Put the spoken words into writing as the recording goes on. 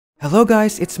Hello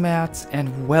guys, it's Matt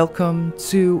and welcome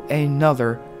to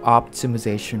another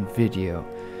optimization video.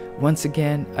 Once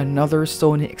again, another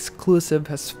Sony exclusive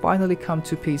has finally come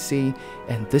to PC,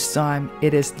 and this time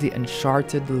it is the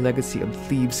Uncharted Legacy of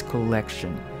Thieves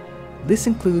Collection. This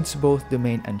includes both the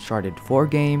main Uncharted 4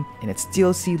 game and its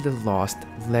DLC The Lost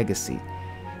Legacy.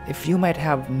 If you might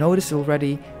have noticed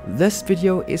already, this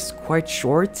video is quite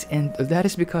short, and that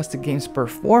is because the game's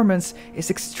performance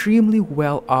is extremely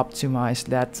well optimized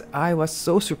that I was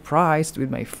so surprised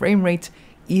with my frame rate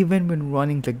even when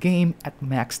running the game at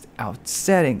maxed out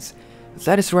settings.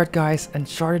 That is right guys,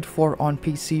 Uncharted 4 on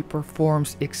PC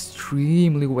performs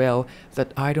extremely well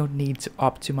that I don't need to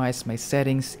optimize my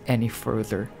settings any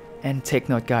further. And take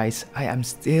note guys, I am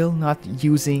still not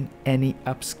using any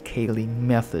upscaling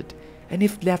method. And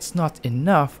if that's not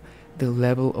enough, the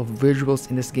level of visuals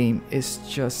in this game is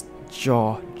just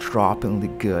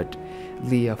jaw-droppingly good.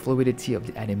 The fluidity of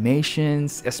the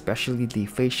animations, especially the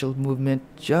facial movement,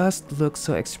 just looks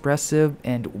so expressive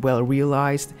and well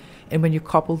realized. And when you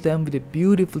couple them with the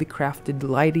beautifully crafted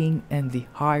lighting and the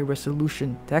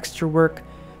high-resolution texture work,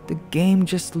 the game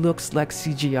just looks like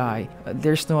CGI.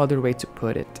 There's no other way to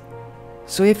put it.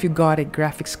 So if you got a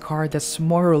graphics card that's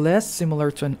more or less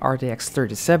similar to an RTX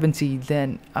 3070,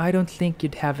 then I don't think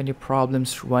you'd have any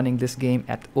problems running this game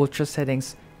at ultra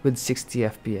settings with 60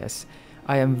 FPS.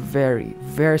 I am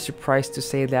very surprised to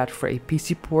say that for a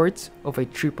PC port of a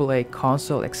AAA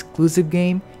console exclusive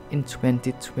game in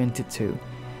 2022.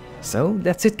 So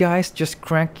that's it guys, just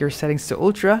crank your settings to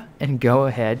ultra and go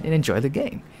ahead and enjoy the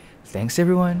game. Thanks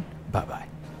everyone, bye bye.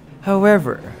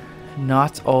 However,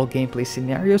 not all gameplay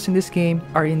scenarios in this game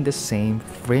are in the same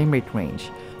frame rate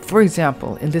range. For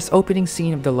example, in this opening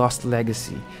scene of The Lost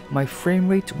Legacy, my frame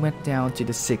rate went down to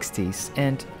the 60s,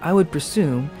 and I would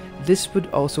presume this would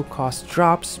also cause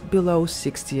drops below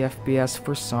 60 FPS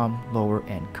for some lower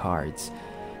end cards.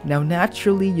 Now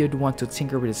naturally you'd want to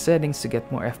tinker with the settings to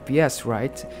get more FPS,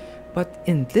 right? But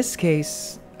in this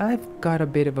case, I've got a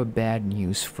bit of a bad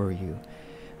news for you.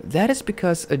 That is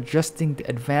because adjusting the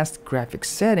advanced graphics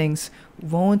settings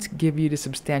won't give you the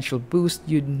substantial boost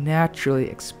you'd naturally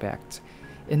expect.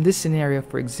 In this scenario,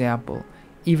 for example,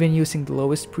 even using the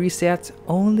lowest preset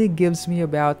only gives me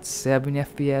about 7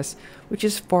 FPS, which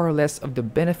is far less of the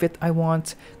benefit I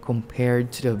want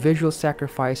compared to the visual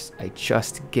sacrifice I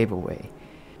just gave away.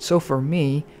 So for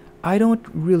me, I don't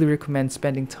really recommend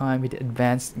spending time with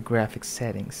advanced graphics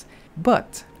settings,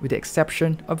 but with the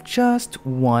exception of just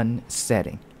one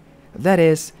setting. That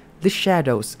is, the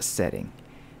shadows setting.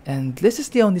 And this is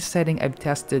the only setting I've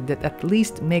tested that at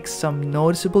least makes some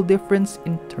noticeable difference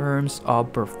in terms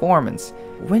of performance.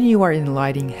 When you are in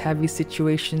lighting heavy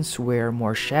situations where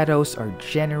more shadows are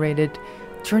generated,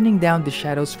 turning down the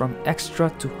shadows from extra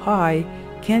to high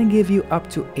can give you up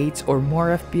to 8 or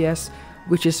more FPS,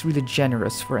 which is really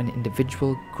generous for an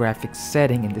individual graphics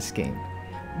setting in this game.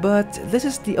 But this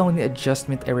is the only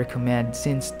adjustment I recommend,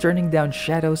 since turning down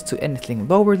shadows to anything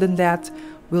lower than that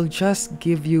will just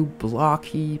give you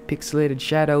blocky, pixelated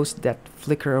shadows that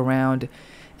flicker around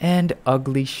and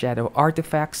ugly shadow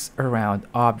artifacts around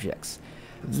objects.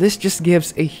 This just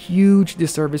gives a huge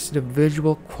disservice to the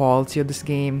visual quality of this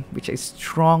game, which I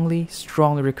strongly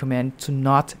recommend to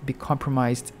not be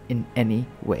compromised in any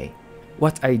way.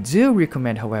 What I do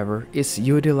recommend, however, is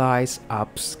utilize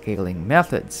upscaling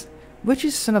methods, which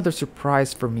is another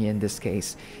surprise for me in this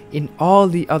case. In all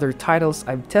the other titles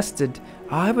I've tested,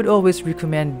 I would always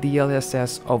recommend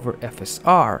DLSS over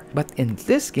FSR, but in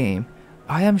this game,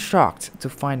 I am shocked to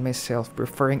find myself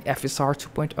preferring FSR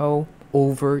 2.0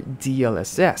 over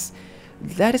DLSS.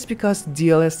 That is because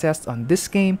DLSS on this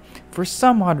game, for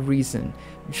some odd reason,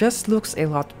 just looks a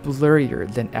lot blurrier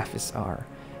than FSR.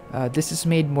 This is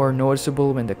made more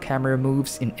noticeable when the camera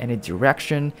moves in any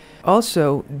direction.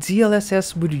 Also,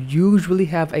 DLSS would usually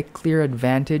have a clear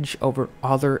advantage over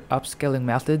other upscaling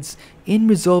methods in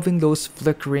resolving those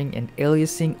flickering and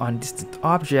aliasing on distant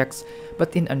objects,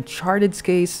 but in Uncharted's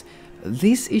case,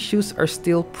 these issues are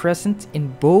still present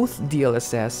in both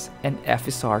DLSS and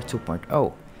FSR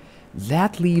 2.0.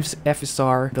 That leaves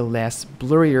FSR the less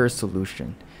blurrier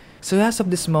solution. So as of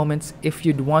this moment, if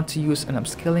you'd want to use an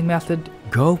upscaling method,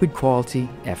 go with quality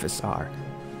FSR.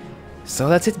 So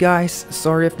that's it guys,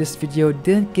 sorry if this video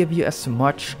didn't give you as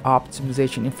much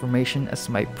optimization information as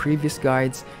my previous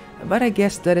guides, but I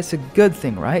guess that is a good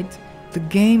thing, right? The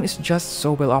game is just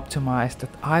so well optimized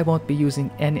that I won't be using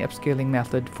any upscaling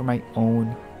method for my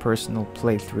own personal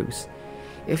playthroughs.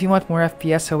 If you want more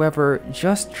FPS however,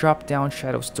 just drop down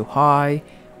shadows to high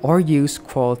or use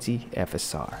quality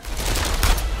FSR.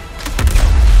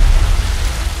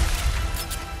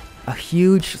 A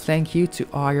huge thank you to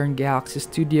Iron Galaxy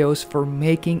Studios for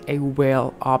making a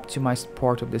well-optimized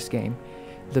port of this game.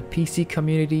 The PC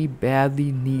community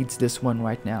badly needs this one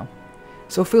right now.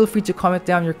 So feel free to comment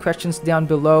down your questions down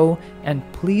below, and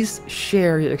please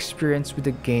share your experience with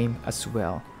the game as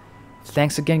well.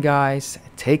 Thanks again guys,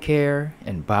 take care,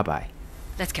 and bye bye.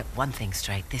 Let's get one thing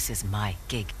straight. This is my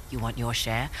gig. You want your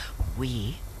share?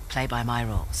 We play by my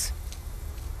rules.